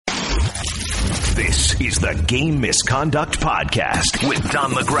This is the Game Misconduct Podcast with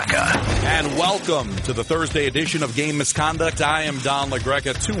Don LaGreca. And welcome to the Thursday edition of Game Misconduct. I am Don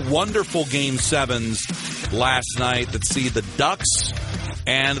LaGreca. Two wonderful Game 7s last night that see the Ducks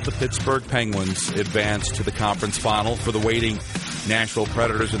and the Pittsburgh Penguins advance to the conference final for the waiting Nashville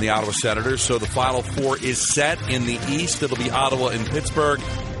Predators and the Ottawa Senators. So the Final Four is set. In the East, it'll be Ottawa and Pittsburgh.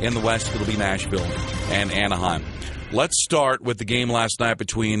 In the West, it'll be Nashville and Anaheim. Let's start with the game last night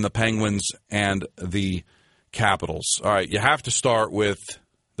between the Penguins and the Capitals. All right, you have to start with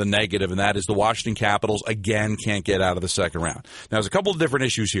the negative, and that is the Washington Capitals, again, can't get out of the second round. Now, there's a couple of different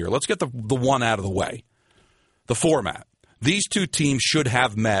issues here. Let's get the one out of the way. The format. These two teams should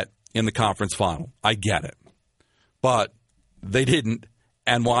have met in the conference final. I get it. But they didn't,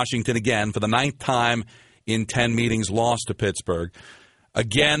 and Washington, again, for the 9th time in 10 meetings, lost to Pittsburgh.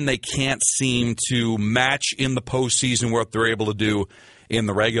 Again, they can't seem to match in the postseason what they're able to do in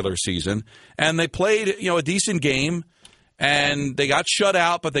the regular season. And they played, a decent game, and they got shut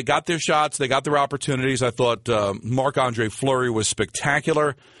out, but they got their shots, they got their opportunities. I thought Marc-Andre Fleury was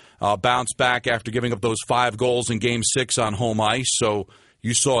spectacular, bounced back after giving up those 5 goals in Game 6 on home ice. So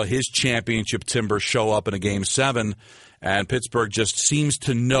you saw his championship timber show up in a Game 7. And Pittsburgh just seems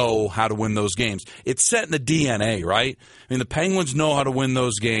to know how to win those games. It's set in the DNA, right? I mean, the Penguins know how to win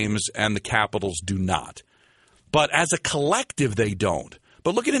those games, and the Capitals do not. But as a collective, they don't.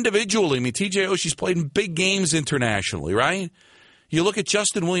 But look at individually. I mean, TJ Oshie's played in big games internationally, right? You look at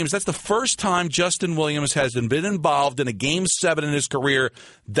Justin Williams. That's the first time Justin Williams has been involved in a Game 7 in his career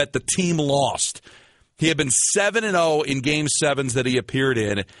that the team lost. He had been 7-0 in Game 7s that he appeared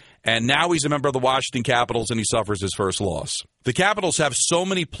in, and now he's a member of the Washington Capitals, and he suffers his first loss. The Capitals have so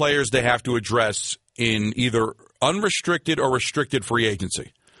many players they have to address in either unrestricted or restricted free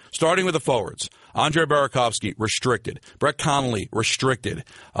agency. Starting with the forwards. Andrei Burakovsky, restricted. Brett Connolly, restricted.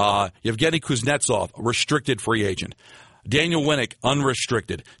 Yevgeny Kuznetsov, restricted free agent. Daniel Winnick,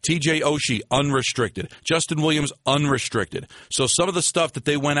 unrestricted. TJ Oshie, unrestricted. Justin Williams, unrestricted. So some of the stuff that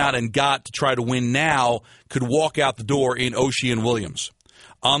they went out and got to try to win now could walk out the door in Oshie and Williams.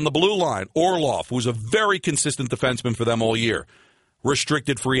 On the blue line, Orlov, who's a very consistent defenseman for them all year,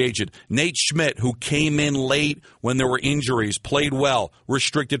 restricted free agent. Nate Schmidt, who came in late when there were injuries, played well,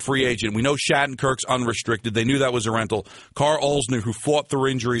 restricted free agent. We know Shattenkirk's unrestricted. They knew that was a rental. Carl Olsner, who fought through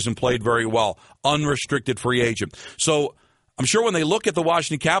injuries and played very well, unrestricted free agent. So I'm sure when they look at the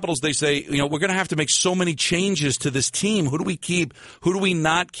Washington Capitals, they say, we're going to have to make so many changes to this team. Who do we keep? Who do we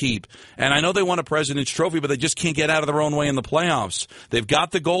not keep? And I know they won a President's Trophy, but they just can't get out of their own way in the playoffs. They've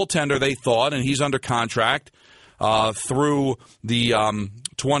got the goaltender, they thought, and he's under contract through the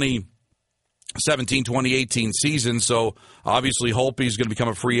 2017-2018 season. So obviously Holtby's going to become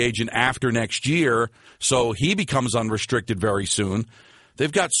a free agent after next year. So he becomes unrestricted very soon.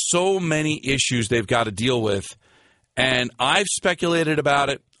 They've got so many issues they've got to deal with. And I've speculated about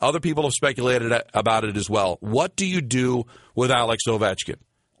it. Other people have speculated about it as well. What do you do with Alex Ovechkin?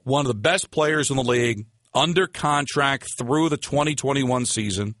 One of the best players in the league, under contract through the 2021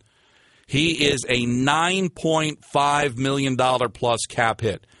 season. He is a $9.5 million plus cap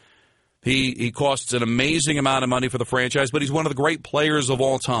hit. He costs an amazing amount of money for the franchise, but he's one of the great players of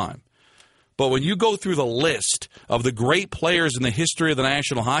all time. But when you go through the list of the great players in the history of the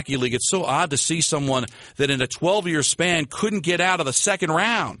National Hockey League, it's so odd to see someone that in a 12-year span couldn't get out of the second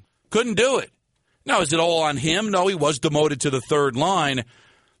round. Couldn't do it. Now, is it all on him? No, he was demoted to the third line.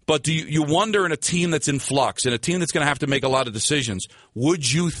 But do you wonder in a team that's in flux, in a team that's going to have to make a lot of decisions,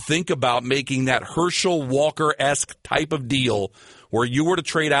 would you think about making that Herschel Walker-esque type of deal where you were to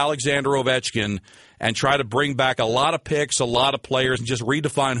trade Alexander Ovechkin and try to bring back a lot of picks, a lot of players, and just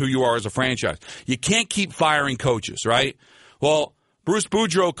redefine who you are as a franchise? You can't keep firing coaches, right? Well, Bruce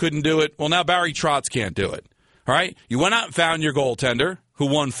Boudreau couldn't do it. Well, now Barry Trotz can't do it. All right? You went out and found your goaltender who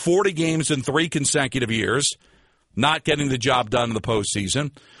won 40 games in 3 consecutive years, not getting the job done in the postseason.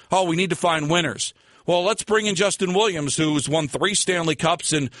 Oh, we need to find winners. Well, let's bring in Justin Williams, who's won 3 Stanley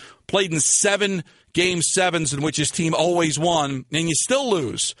Cups and played in 7 Game 7s in which his team always won, and you still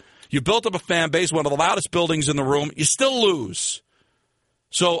lose. You built up a fan base, one of the loudest buildings in the room. You still lose.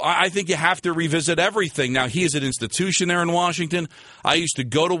 So I think you have to revisit everything. Now, he is an institution there in Washington. I used to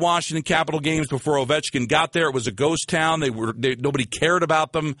go to Washington Capital games before Ovechkin got there. It was a ghost town. Nobody cared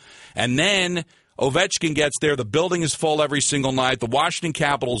about them. And then Ovechkin gets there. The building is full every single night. The Washington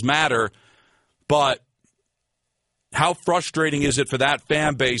Capitals matter. But how frustrating is it for that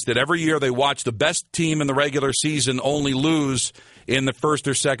fan base that every year they watch the best team in the regular season only lose in the first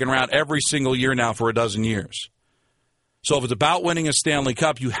or second round every single year now for a dozen years? So if it's about winning a Stanley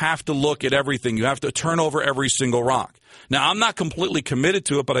Cup, you have to look at everything. You have to turn over every single rock. Now, I'm not completely committed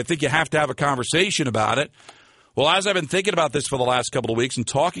to it, but I think you have to have a conversation about it. Well, as I've been thinking about this for the last couple of weeks and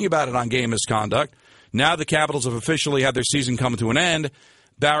talking about it on Game Misconduct, now the Capitals have officially had their season come to an end.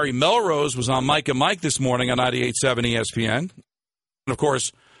 Barry Melrose was on Mike and Mike this morning on 98.7 ESPN, and of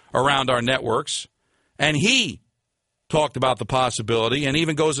course, around our networks. And he talked about the possibility and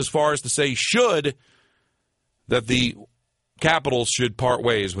even goes as far as to say that the Capitals should part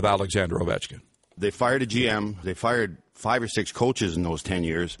ways with Alexander Ovechkin. They fired a GM. They fired 5 or 6 coaches in those 10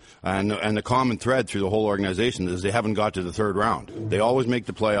 years. And the common thread through the whole organization is they haven't got to the third round. They always make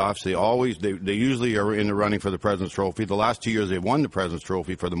the playoffs. They usually are in the running for the President's Trophy. The last 2 years they won the President's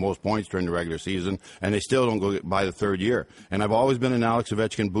Trophy for the most points during the regular season, and they still don't go by the third year. And I've always been an Alex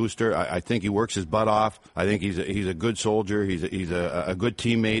Ovechkin booster. I think he works his butt off. I think he's a good soldier. He's a good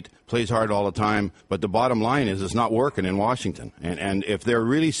teammate, plays hard all the time. But the bottom line is it's not working in Washington. And if they're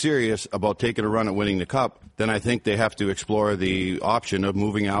really serious about taking a run at winning the Cup, then I think they have to explore the option of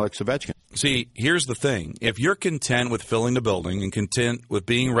moving Alex Ovechkin. See, here's the thing. If you're content with filling the building and content with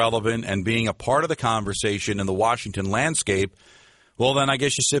being relevant and being a part of the conversation in the Washington landscape, well, then I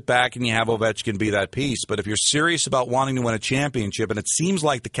guess you sit back and you have Ovechkin be that piece. But if you're serious about wanting to win a championship, and it seems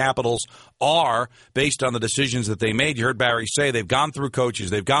like the Capitals are based on the decisions that they made, you heard Barry say they've gone through coaches,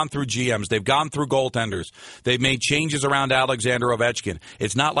 they've gone through GMs, they've gone through goaltenders, they've made changes around Alexander Ovechkin.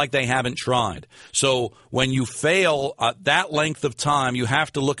 It's not like they haven't tried. So when you fail that length of time, you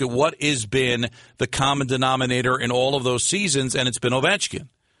have to look at what has been the common denominator in all of those seasons, and it's been Ovechkin.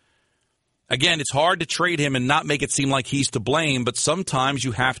 Again, it's hard to trade him and not make it seem like he's to blame, but sometimes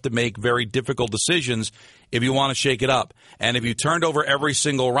you have to make very difficult decisions if you want to shake it up. And if you turned over every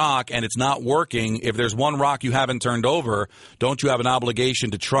single rock and it's not working, if there's one rock you haven't turned over, don't you have an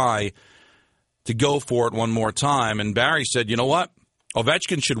obligation to try to go for it one more time? And Barry said, you know what?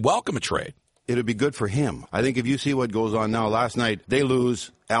 Ovechkin should welcome a trade. It would be good for him. I think if you see what goes on now, last night, they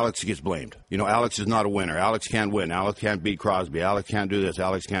lose, Alex gets blamed. You know, Alex is not a winner. Alex can't win. Alex can't beat Crosby. Alex can't do this.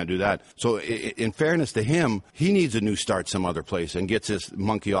 Alex can't do that. So in fairness to him, he needs a new start some other place and gets this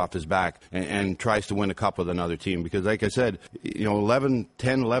monkey off his back and tries to win a cup with another team. Because like I said, you know,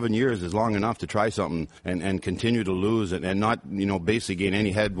 10, 11 years is long enough to try something and continue to lose and not, you know, basically gain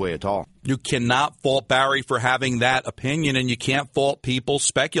any headway at all. You cannot fault Barry for having that opinion, and you can't fault people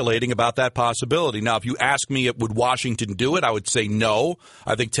speculating about that possibility. Now, if you ask me, would Washington do it, I would say no.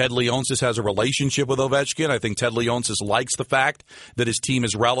 I think Ted Leonsis has a relationship with Ovechkin. I think Ted Leonsis likes the fact that his team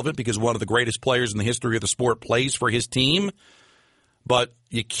is relevant because one of the greatest players in the history of the sport plays for his team. But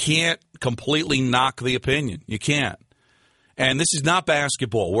you can't completely knock the opinion. You can't. And this is not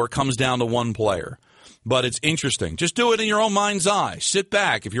basketball where it comes down to one player. But it's interesting. Just do it in your own mind's eye. Sit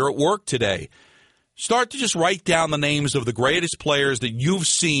back. If you're at work today, start to just write down the names of the greatest players that you've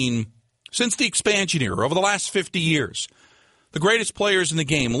seen since the expansion era, over the last 50 years. The greatest players in the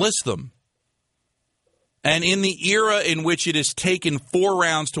game. List them. And in the era in which it has taken 4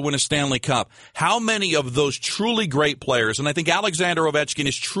 rounds to win a Stanley Cup, how many of those truly great players, and I think Alexander Ovechkin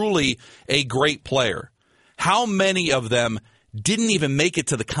is truly a great player, how many of them didn't even make it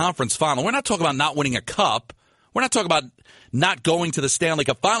to the conference final? We're not talking about not winning a cup. We're not talking about not going to the Stanley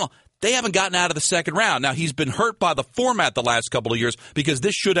Cup final. They haven't gotten out of the second round. Now, he's been hurt by the format the last couple of years because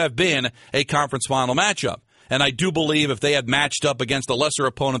this should have been a conference final matchup. And I do believe if they had matched up against a lesser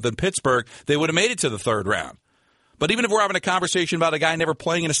opponent than Pittsburgh, they would have made it to the third round. But even if we're having a conversation about a guy never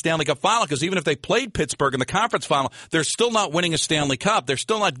playing in a Stanley Cup final, because even if they played Pittsburgh in the conference final, they're still not winning a Stanley Cup. They're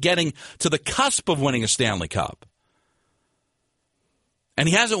still not getting to the cusp of winning a Stanley Cup. And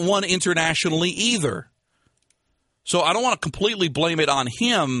he hasn't won internationally either. So I don't want to completely blame it on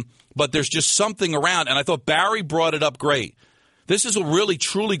him, but there's just something around. And I thought Barry brought it up great. This is a really,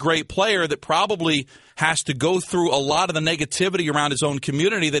 truly great player that probably has to go through a lot of the negativity around his own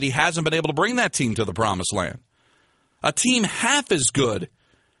community that he hasn't been able to bring that team to the promised land. A team half as good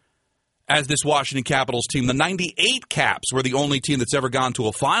as this Washington Capitals team. The 98 Caps were the only team that's ever gone to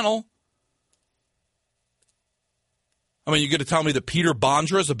a final. I mean, you're going to tell me that Peter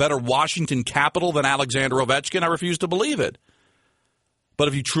Bondra is a better Washington Capital than Alexander Ovechkin? I refuse to believe it. But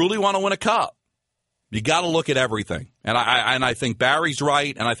if you truly want to win a cup, you got to look at everything. And I think Barry's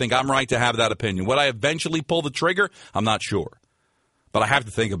right, and I think I'm right to have that opinion. Would I eventually pull the trigger? I'm not sure. But I have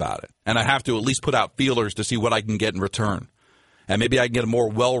to think about it. And I have to at least put out feelers to see what I can get in return. And maybe I can get a more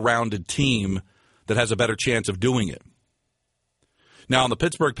well-rounded team that has a better chance of doing it. Now, on the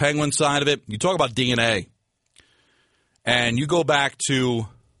Pittsburgh Penguins side of it, you talk about DNA. And you go back to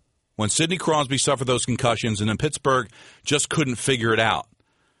when Sidney Crosby suffered those concussions and then Pittsburgh just couldn't figure it out.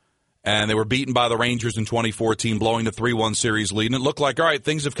 And they were beaten by the Rangers in 2014, blowing the 3-1 series lead. And it looked like, all right,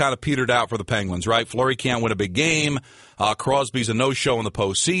 things have kind of petered out for the Penguins, right? Fleury can't win a big game. Crosby's a no-show in the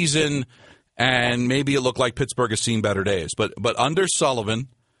postseason. And maybe it looked like Pittsburgh has seen better days. But under Sullivan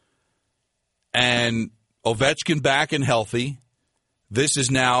and Ovechkin back and healthy, this is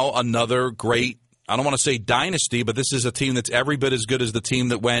now another great, I don't want to say dynasty, but this is a team that's every bit as good as the team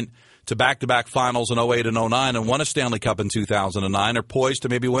that went to back-to-back finals in 08 and 09 and won a Stanley Cup in 2009, are poised to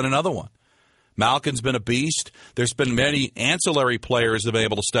maybe win another one. Malkin's been a beast. There's been many ancillary players that have been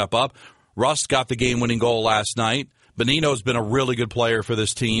able to step up. Rust got the game-winning goal last night. Bonino's been a really good player for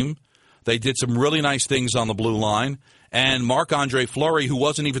this team. They did some really nice things on the blue line. And Marc-Andre Fleury, who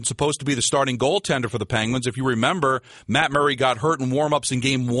wasn't even supposed to be the starting goaltender for the Penguins, if you remember, Matt Murray got hurt in warm-ups in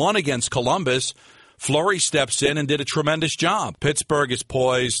Game 1 against Columbus. Fleury steps in and did a tremendous job. Pittsburgh is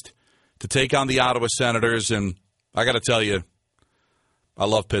poised to take on the Ottawa Senators, and I got to tell you, I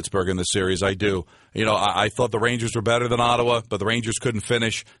love Pittsburgh in this series. I do. You know, I thought the Rangers were better than Ottawa, but the Rangers couldn't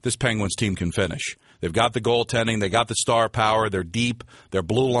finish. This Penguins team can finish. They've got the goaltending. They got the star power. They're deep. Their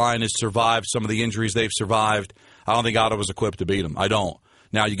blue line has survived some of the injuries they've survived. I don't think Ottawa's equipped to beat them. I don't.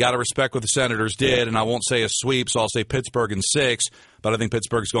 Now, you got to respect what the Senators did, and I won't say a sweep, so I'll say Pittsburgh in 6, but I think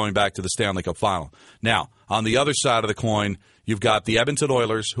Pittsburgh's going back to the Stanley Cup final. Now, on the other side of the coin, you've got the Edmonton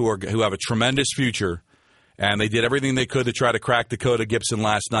Oilers, who have a tremendous future, and they did everything they could to try to crack Dakota Gibson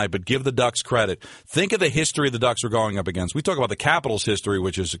last night, but give the Ducks credit. Think of the history the Ducks are going up against. We talk about the Capitals' history,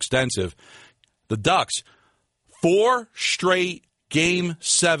 which is extensive. The Ducks, 4 straight Game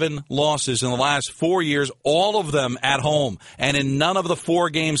 7 losses in the last 4 years, all of them at home. And in none of the 4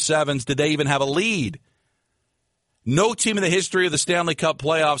 Game 7s did they even have a lead. No team in the history of the Stanley Cup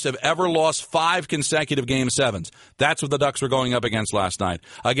playoffs have ever lost 5 consecutive Game 7s. That's what the Ducks were going up against last night,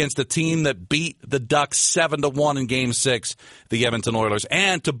 against a team that beat the Ducks 7-1 in Game 6, the Edmonton Oilers.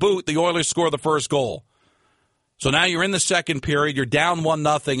 And to boot, the Oilers scored the first goal. So now you're in the second period, you're down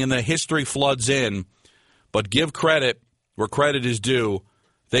 1-0, and the history floods in. But give credit where credit is due.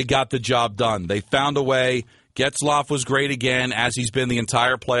 They got the job done. They found a way. Getzlaf was great again, as he's been the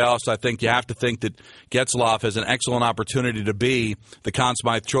entire playoffs. I think you have to think that Getzlaf has an excellent opportunity to be the Conn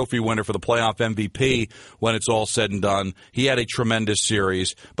Smythe Trophy winner for the playoff MVP when it's all said and done. He had a tremendous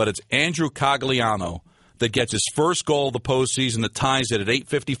series, but it's Andrew Cogliano that gets his first goal of the postseason that ties it at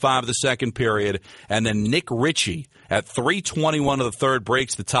 8:55 of the second period, and then Nick Ritchie at 3:21 of the third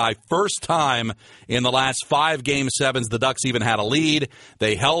breaks the tie. First time in the last 5 Game 7s the Ducks even had a lead.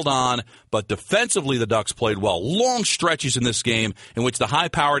 They held on, but defensively the Ducks played well. Long stretches in this game in which the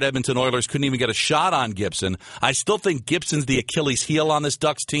high-powered Edmonton Oilers couldn't even get a shot on Gibson. I still think Gibson's the Achilles heel on this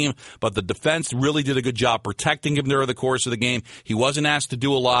Ducks team, but the defense really did a good job protecting him during the course of the game. He wasn't asked to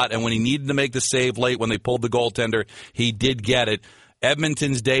do a lot, and when he needed to make the save late when they pulled the goaltender, he did get it.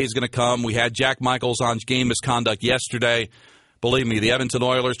 Edmonton's day is going to come. We had Jack Michaels on game misconduct yesterday. Believe me, the Edmonton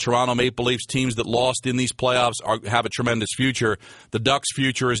Oilers, Toronto Maple Leafs, teams that lost in these playoffs have a tremendous future. The Ducks'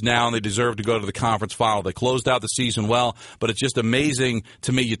 future is now, and they deserve to go to the conference final. They closed out the season well, but it's just amazing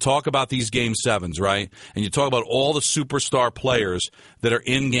to me. You talk about these Game 7s, right? And you talk about all the superstar players that are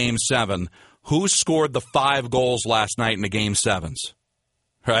in Game 7. Who scored the 5 goals last night in the Game 7s?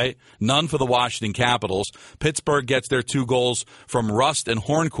 Right? None for the Washington Capitals. Pittsburgh gets their 2 goals from Rust and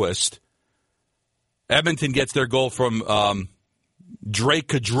Hornquist. Edmonton gets their goal from Drake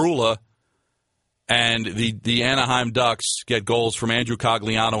Kadrula. And the Anaheim Ducks get goals from Andrew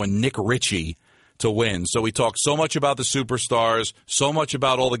Cogliano and Nick Ritchie to win. So we talk so much about the superstars, so much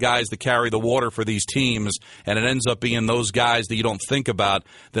about all the guys that carry the water for these teams, and it ends up being those guys that you don't think about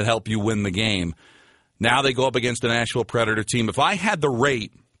that help you win the game. Now they go up against the Nashville Predator team. If I had to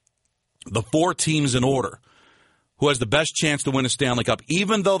rate the 4 teams in order who has the best chance to win a Stanley Cup,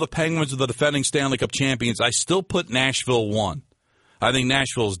 even though the Penguins are the defending Stanley Cup champions, I still put Nashville 1. I think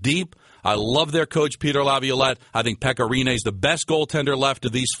Nashville's deep. I love their coach, Peter Laviolette. I think Pekka Rinne is the best goaltender left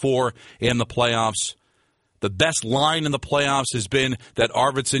of these 4 in the playoffs. The best line in the playoffs has been that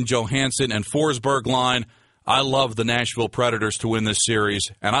Arvidsson, Johansson, and Forsberg line. I love the Nashville Predators to win this series,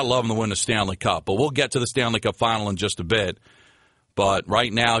 and I love them to win the Stanley Cup. But we'll get to the Stanley Cup final in just a bit. But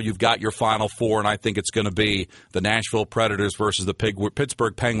right now, you've got your Final Four, and I think it's going to be the Nashville Predators versus the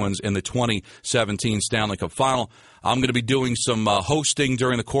Pittsburgh Penguins in the 2017 Stanley Cup final. I'm going to be doing some hosting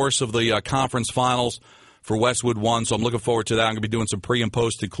during the course of the conference finals for Westwood One, so I'm looking forward to that. I'm going to be doing some pre and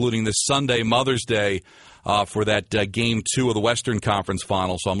post, including this Sunday, Mother's Day. for that Game 2 of the Western Conference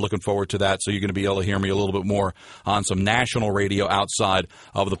Final. So I'm looking forward to that. So you're going to be able to hear me a little bit more on some national radio outside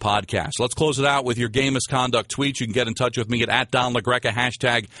of the podcast. Let's close it out with your game misconduct tweets. You can get in touch with me at Don LaGreca,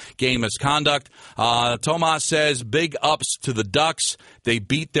 hashtag game misconduct. Tomas says, big ups to the Ducks. They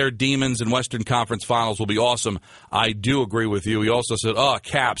beat their demons in Western Conference Finals. Will be awesome. I do agree with you. He also said,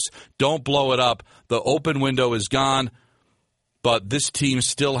 Caps, don't blow it up. The open window is gone. But this team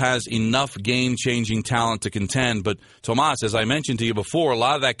still has enough game-changing talent to contend. But, Tomas, as I mentioned to you before, a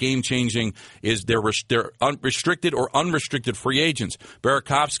lot of that game-changing is they're restricted or unrestricted free agents.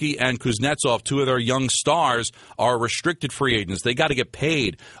 Burakovsky and Kuznetsov, two of their young stars, are restricted free agents. They got to get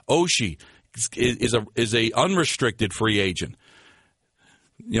paid. Oshie is a unrestricted free agent.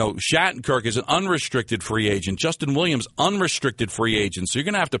 Shattenkirk is an unrestricted free agent. Justin Williams, unrestricted free agent. So you're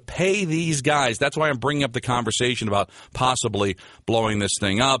going to have to pay these guys. That's why I'm bringing up the conversation about possibly blowing this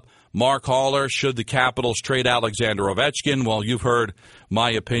thing up. Mark Haller, should the Capitals trade Alexander Ovechkin? Well, you've heard my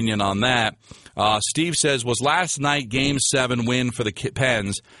opinion on that. Steve says, was last night Game 7 win for the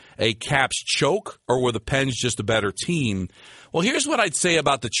Pens a Caps choke, or were the Pens just a better team? Well, here's what I'd say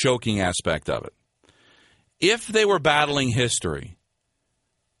about the choking aspect of it. If they were battling history,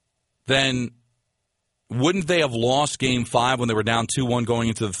 then wouldn't they have lost Game 5 when they were down 2-1 going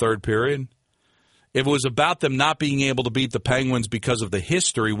into the third period? If it was about them not being able to beat the Penguins because of the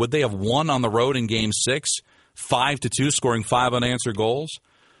history, would they have won on the road in Game 6, 5-2, scoring 5 unanswered goals?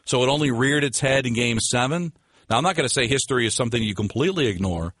 So it only reared its head in Game 7? Now, I'm not going to say history is something you completely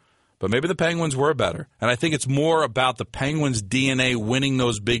ignore, but maybe the Penguins were better. And I think it's more about the Penguins' DNA winning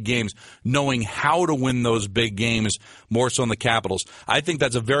those big games, knowing how to win those big games more so than the Capitals. I think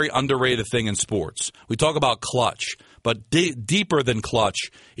that's a very underrated thing in sports. We talk about clutch, but deeper than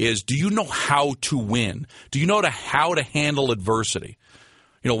clutch is, do you know how to win? Do you know how to handle adversity?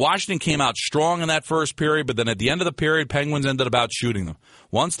 Washington came out strong in that first period, but then at the end of the period, Penguins ended up out shooting them.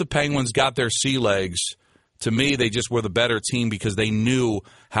 Once the Penguins got their sea legs, to me, they just were the better team because they knew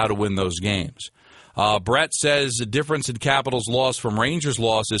how to win those games. Brett says the difference in Capitals' loss from Rangers'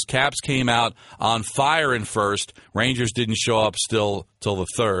 loss is Caps came out on fire in first. Rangers didn't show up till the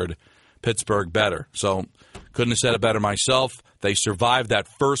third. Pittsburgh better. So couldn't have said it better myself. They survived that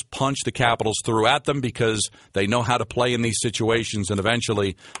first punch the Capitals threw at them because they know how to play in these situations. And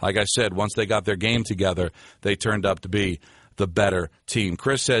eventually, like I said, once they got their game together, they turned up to be the better team.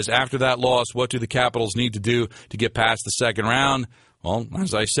 Chris says, after that loss, what do the Capitals need to do to get past the second round? Well,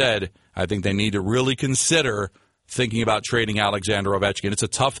 as I said, I think they need to really consider thinking about trading Alexander Ovechkin. It's a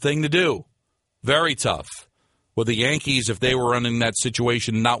tough thing to do. Very tough. Well, the Yankees, if they were in that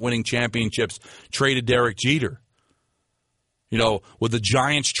situation, not winning championships, traded Derek Jeter. Would the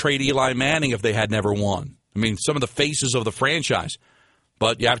Giants trade Eli Manning if they had never won? I mean, some of the faces of the franchise.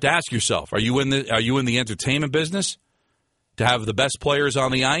 But you have to ask yourself, are you in the entertainment business to have the best players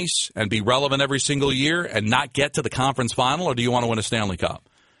on the ice and be relevant every single year and not get to the conference final, or do you want to win a Stanley Cup?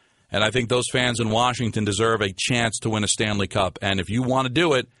 And I think those fans in Washington deserve a chance to win a Stanley Cup. And if you want to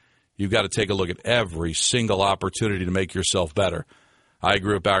do it, you've got to take a look at every single opportunity to make yourself better. I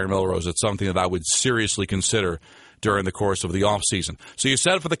agree with Barry Melrose. It's something that I would seriously consider during the course of the offseason. So you're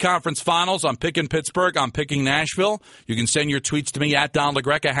set for the conference finals. I'm picking Pittsburgh. I'm picking Nashville. You can send your tweets to me at Don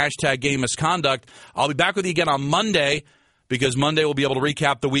LaGreca, hashtag game misconduct. I'll be back with you again on Monday, because Monday we'll be able to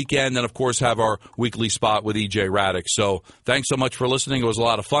recap the weekend and, of course, have our weekly spot with E.J. Raddick. So thanks so much for listening. It was a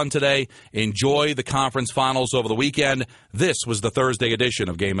lot of fun today. Enjoy the conference finals over the weekend. This was the Thursday edition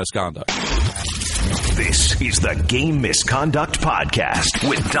of Game Misconduct. This is the Game Misconduct Podcast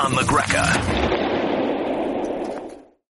with Don LaGreca.